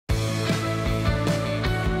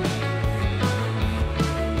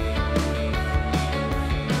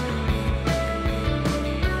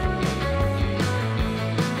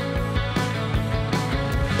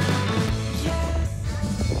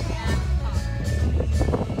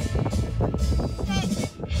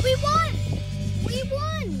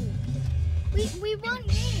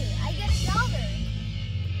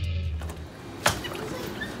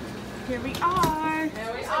Here we are.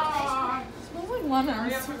 Here we are. Smells like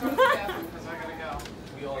lemons.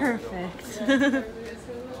 Perfect.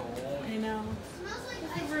 I know.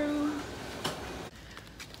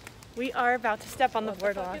 We are about to step on the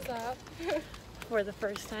boardwalk for the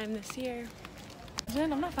first time this year.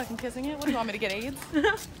 Jen, I'm not fucking kissing it. What do you want me to get AIDS?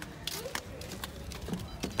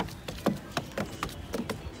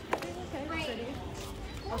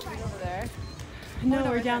 Over there. No,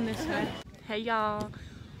 we're down this way. Hey y'all,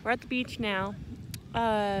 we're at the beach now.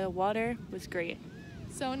 Water was great.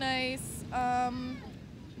 So nice.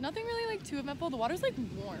 Nothing really like too eventful. The water's like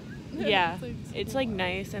warm. Yeah, it's like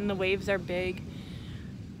nice and the waves are big.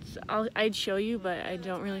 So I'd show you, but I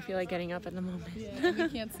don't really feel like getting up at the moment. Yeah, we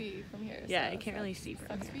can't see from here. Yeah, so I can't really see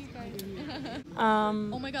from here.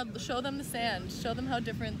 Oh my god, show them the sand. Show them how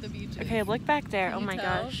different the beach is. Okay, look back there. Can oh you my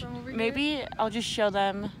tell gosh. from over here? Maybe I'll just show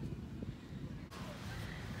them.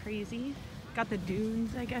 Crazy. Got the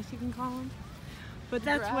dunes, I guess you can call them. But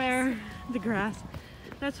that's Grass. where the grass.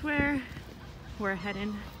 That's where we're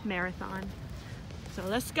heading marathon. So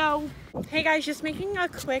let's go. Hey guys, just making a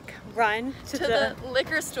quick run to the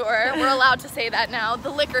liquor store. We're allowed to say that now. The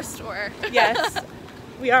liquor store. Yes,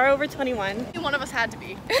 we are over 21. One of us had to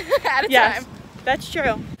be at a Yes, time. that's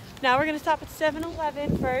true. Now we're gonna stop at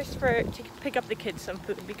 7-Eleven first to pick up the kids some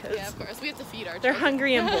food because Yeah, of course. We have to feed our they're children.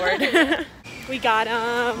 hungry and bored. We got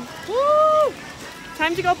Woo!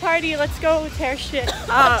 Time to go party. Let's go tear shit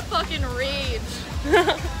up. Fucking rage.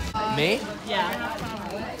 Me? Yeah.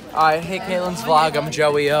 Alright, hey Caitlin's vlog, I'm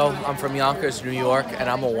Joey O. I'm from Yonkers, New York, and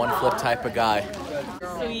I'm a one flip type of guy.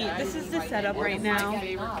 Sweet. This is the setup right now.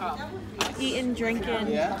 Eating, drinking.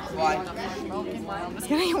 Yeah? Why?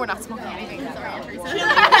 We're not smoking anything.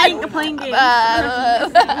 Playing games.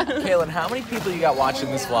 Caitlin, how many people you got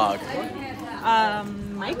watching this vlog?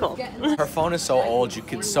 Michael. Her phone is so old,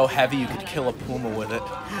 so heavy you could kill a puma with it.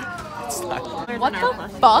 It's not... What the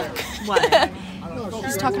fuck? What?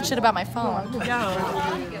 He's talking shit about my phone. No.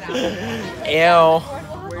 Ew.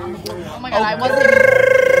 Oh my god, I wasn't.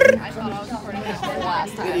 I thought I was recording this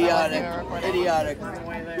last time. Idiotic.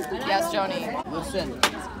 Yes, Joni. Listen,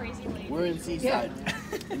 we're in Seaside,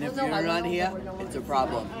 and if you're not here, it's a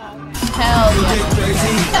problem. Hell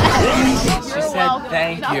yeah. She said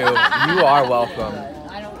thank you. You are welcome.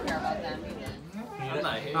 I don't care about them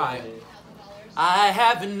either. Hi. I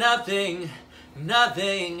have nothing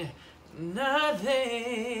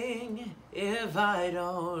if I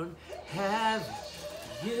don't have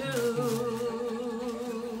you.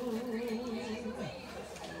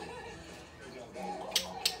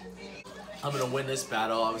 I'm gonna win this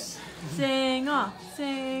battle. Sing off.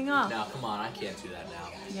 Sing off. No, come on, I can't do that now.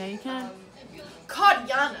 Yeah, you can.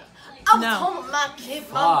 Cardiana. I was No. home with my kid,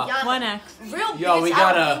 Fuck. Mama. 1X. Real Yo, bitch, we I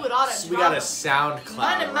got don't do it all that a drama. SoundCloud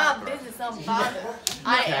Minding my rapper. business, I'm bothered.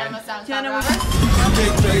 I am a SoundCloud Jenna, rapper.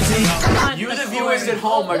 You, the viewers at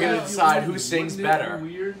home, are gonna decide who sings better.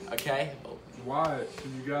 Weird. Okay? Why?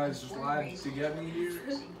 Can you guys just lie to get me here?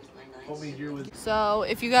 Put me here with. So,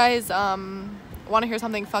 if you guys want to hear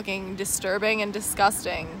something fucking disturbing and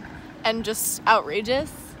disgusting and just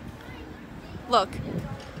outrageous, look.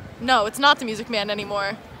 No, it's not the Music Man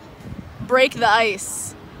anymore. Break the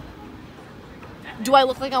ice. Do I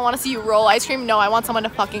look like I want to see you roll ice cream? No, I want someone to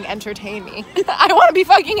fucking entertain me. I want to be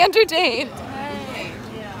fucking entertained. Hey.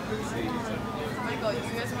 Michael, you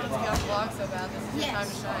guys wanted to be on vlog so bad. This is your time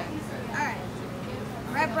to shine. Alright.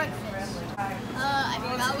 Red breakfast. I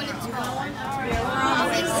forgot what it's called.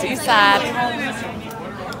 Seaside.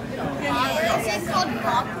 Is it called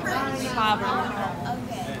Bob? Bobber.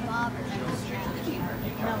 Okay, Bob.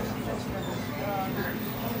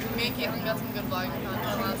 Me and Caitlin got some good vlogging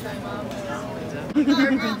content last time, Mom.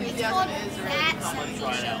 It's called That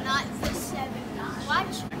 7, not the 7.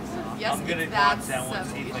 Watch. Yes, I'm gonna that's watch that one,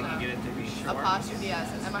 see if I can get it to be short. apostrophe yes.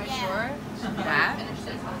 Am I sure? That? Yeah,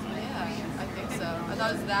 I think so. I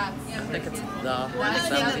thought it was that. I think it's the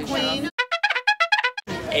That's the queen.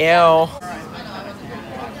 Ew.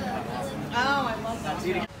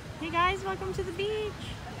 Hey guys, welcome to the beach.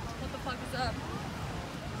 What the fuck is up?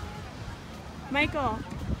 Michael,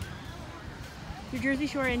 your Jersey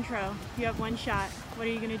Shore intro. You have one shot. What are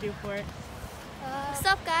you gonna do for it? What's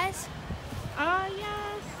up, guys? Oh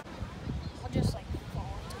yes. I'll just like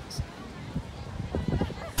fall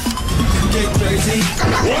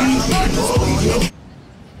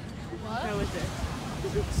How was it?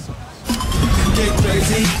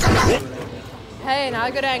 Hey, not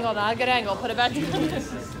a good angle, not a good angle. Put it back down.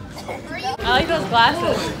 I like those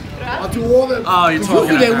glasses. I'll do all the. Oh, you're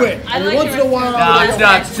talking they about win. I like Once in a while. No, it's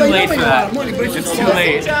not. It's too Like, late they for make a lot that. of money, but it's It's just too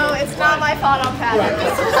late. No, it's not my fault I'm fat.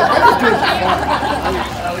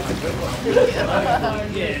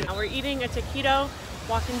 Now we're eating a taquito,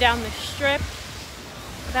 walking down the strip.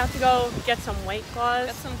 About to go get some White Claws.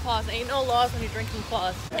 Get some claws. Ain't no laws when you're drinking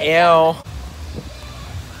claws. Ew.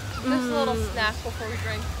 Just a little snack before we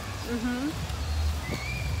drink.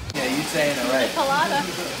 Yeah, you saying it right. Colada.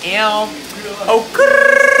 Ew. Oh,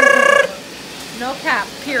 No cap,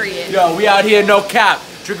 period. yo, we out here, no cap.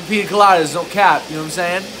 Drinking pina coladas, no cap. You know what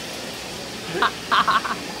I'm saying?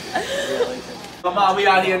 Come on, we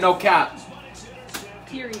out here, no cap.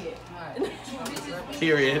 Period.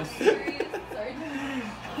 Period.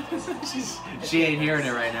 She ain't hearing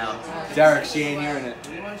it right now. Derek, she ain't hearing it.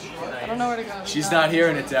 I don't know where to go. She's not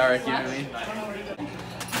hearing it, Derek, you know what I mean?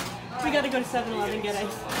 We gotta go to 7-Eleven and get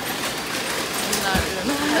ice.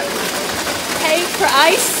 Pay for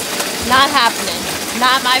ice? Not happening.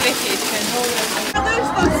 Not my vacation.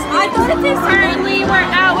 Currently, we're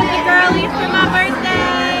out with the girlies for my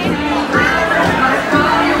birthday.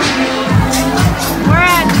 We're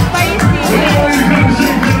at Spicy.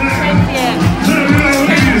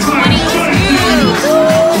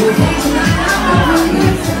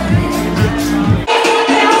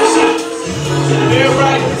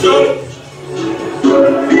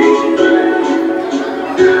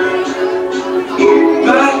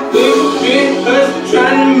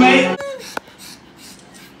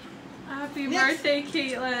 Happy birthday,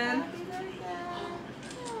 Caitlin.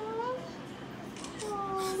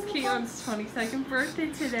 It's Caitlin's 22nd birthday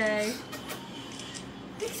today.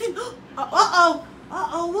 Dixon, uh-oh,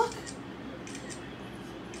 look.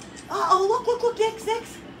 Look, X.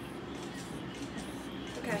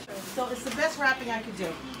 Okay, so it's the best rapping I could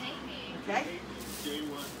do. Okay?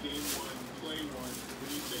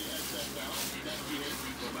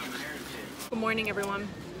 Good morning, everyone.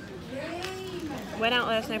 Went out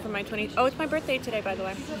last night for my 20th. Oh, it's my birthday today, by the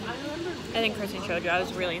way. I think Kristen showed you. I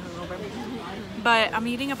was really hungover. But I'm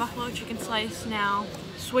eating a buffalo chicken slice now.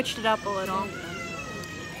 Switched it up a little.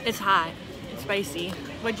 It's hot. It's spicy.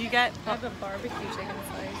 What'd you get? I have a barbecue chicken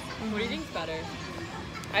slice. What do you think's better?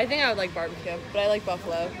 I think I would like barbecue, but I like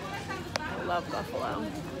buffalo. I love buffalo.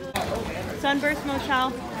 Sunburst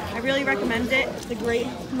Motel. I really recommend it. It's a great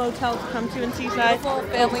motel to come to in Seaside. Beautiful,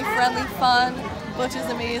 family-friendly, fun. Butch is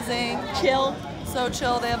amazing. Chill. So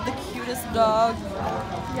chill. They have the cutest dog.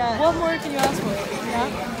 Yeah. What more can you ask for? Yeah.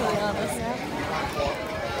 I'm really honest.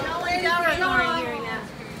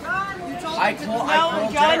 I called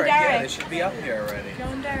John Derek. Yeah, Derek. they should be up here already.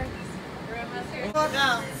 John Derek.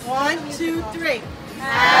 1, 2, 3.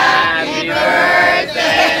 Happy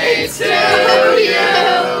birthday to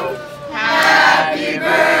you. Happy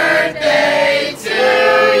birthday to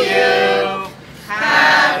you.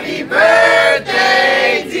 Happy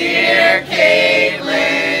birthday, dear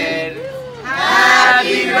Caitlin.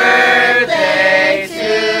 Happy birthday to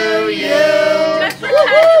you. Just pretend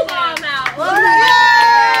to blow them out.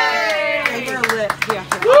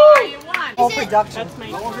 Whole production. That's my.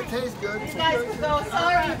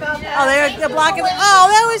 Oh, they're blocking. Oh,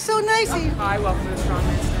 that was so nice. Hi, welcome to the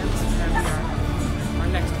Strongman Stems. And our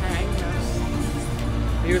next hang.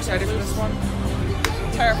 Are you excited for this one?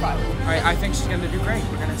 Terrified. I think she's going to do great.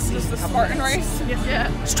 We're going to see The Spartan race? Yeah.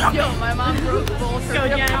 Strong. Yo, my mom broke the bowl for Go,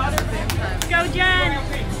 Jen. Go, Jen.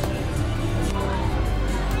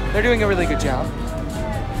 They're doing a really good job.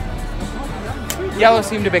 Yellow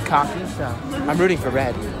seemed a bit cocky, so I'm rooting for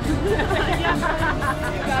red.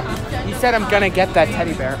 He said I'm gonna get that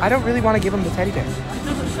teddy bear. I don't really want to give him the teddy bear.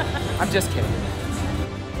 I'm just kidding.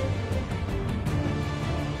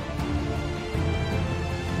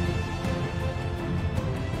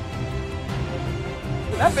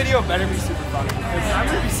 That video better be super funny, because I'm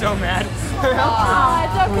gonna be so mad. It's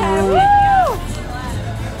okay. Woo!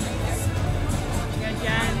 Good,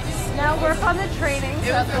 Jen. Now work on the training.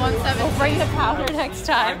 It was 170. We'll bring the powder next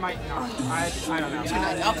I time. might not. I don't know.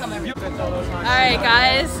 I'll come every. Alright,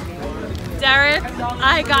 guys. Derek,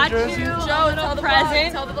 I got you a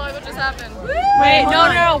present. Tell the vlog what just happened. Wait,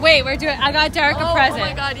 no. Wait, we're doing. I got Derek a present. Oh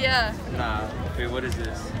my god, yeah. Nah. Wait, what is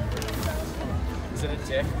this? Is it a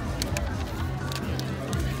dick?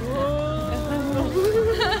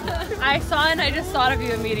 I saw it and I just thought of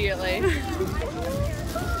you immediately.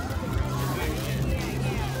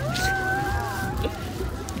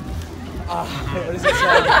 What does it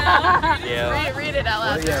say? Yeah. Read it out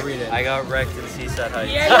loud. Yeah, read it. I got wrecked in Seaside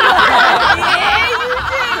Heights. Yeah,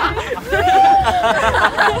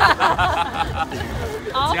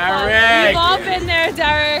 Derek! We've all been there,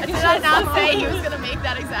 Derek. Did I not say he was going to make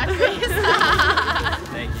that exact face?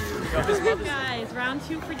 Thank you. Guys, round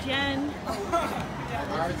 2 for Jen.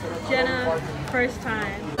 Jenna, first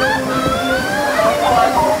time.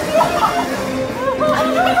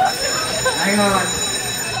 Hang on.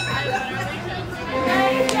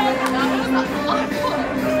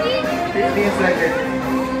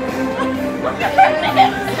 second.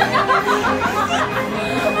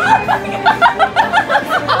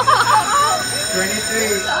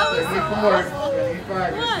 23, 24,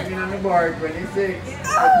 25. You're singing on the bar. 26.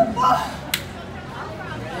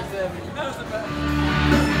 27.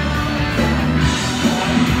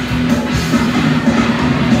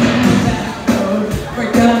 We're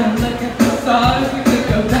gonna look at the stars. We could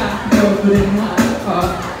go back, go put in my car.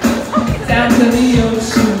 Down to the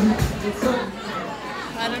ocean.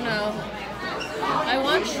 I don't know. I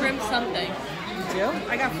want shrimp something. You do?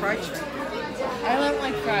 I got fried shrimp. I don't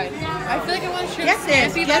like fried. I feel like I want shrimp Get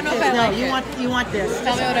this. scampi, but I Get don't know this. if I No, like you it. want this.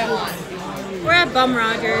 Tell me what I want. We're at Bum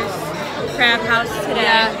Rogers Crab House today.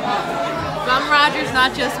 Yeah. Bum Rogers,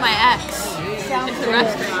 not just my ex. It's a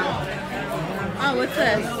restaurant. Oh, what's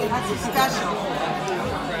this? That's a special.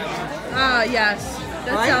 Oh, yes.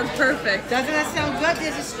 That Right? sounds perfect. Doesn't that sound good?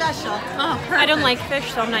 There's a special. Oh, perfect. I don't like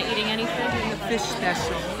fish, so I'm not eating anything. The fish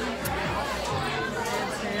special.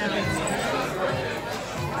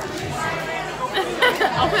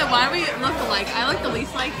 Oh man, why do we look alike? I look the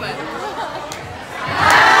least like, but.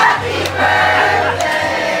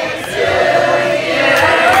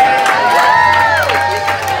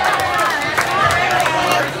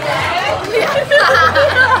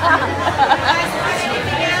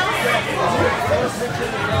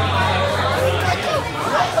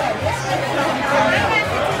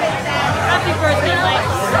 Happy birthday,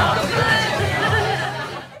 Mike.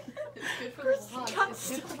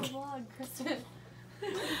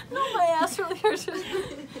 No, my ass really hurts.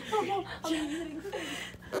 I'm eating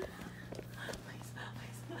food.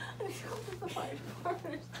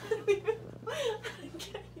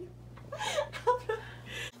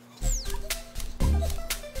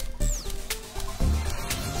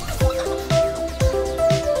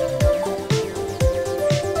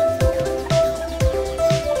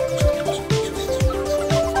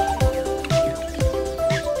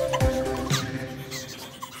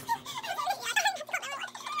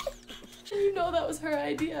 You know that was her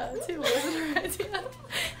idea too. Was it her idea?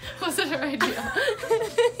 Was it her idea?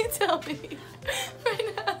 You tell me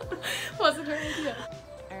right now. Was it her idea?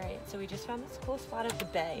 Alright, so we just found this cool spot at the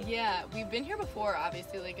bay. Yeah, we've been here before,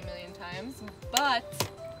 obviously, like a million times, but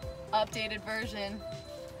updated version.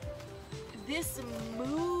 This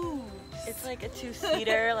moves. It's like a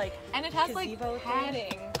two-seater, like And it has like gazebo thing.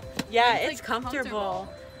 padding. Yeah, It's, it's like, comfortable.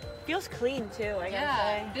 Feels clean too, I gotta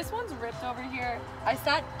say. This one's ripped over here. I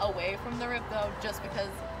sat away from the rip though, just because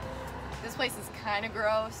this place is kind of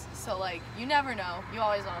gross. So like, you never know. You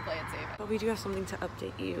always want to play it safe. But we do have something to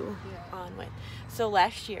update you Yeah. on with. So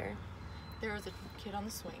last year, There was a kid on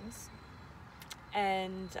the swings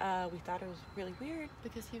and we thought it was really weird.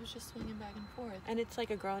 because he was just swinging back and forth. And it's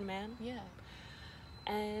like a grown man. Yeah.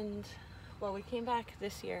 And, well, we came back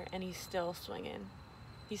this year and he's still swinging.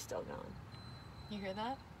 He's still gone. You hear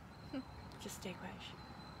that? Just stay quiet.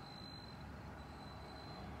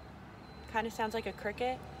 Kind of sounds like a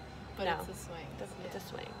cricket. But No. it's a swing. It's a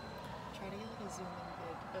swing. Try to get like a zoom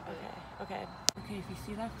in vid of it. Okay. Okay, if you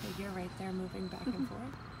see that figure right there moving back and forth,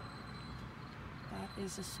 that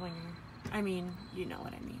is a swinger. I mean, you know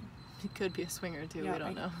what I mean. He could be a swinger too. Yeah, we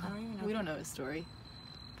don't know. I don't even know. We don't know his story.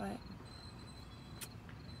 But,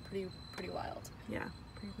 Pretty wild. yeah,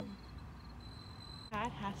 pretty cool.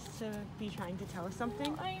 Dad has to be trying to tell us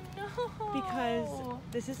something. I know. Because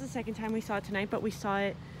this is the second time we saw it tonight, but we saw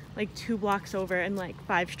it like 2 blocks over and like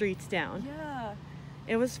 5 streets down. Yeah.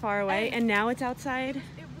 It was far away, and now it's outside It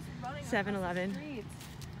was running 7-Eleven. across the streets.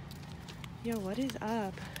 Yo, what is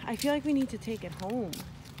up? I feel like we need to take it home.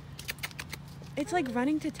 It's like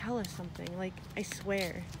running to tell us something, like, I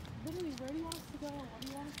swear. Literally, where do you want us to go? What do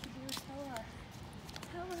you want us to do? Tell us.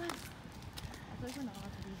 Tell us. I feel like we're not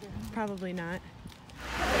allowed to be here. Probably not.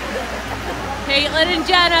 Caitlin and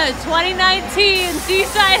Jenna, 2019,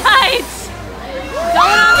 Seaside Heights.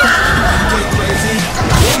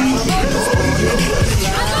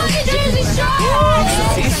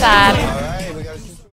 Seaside.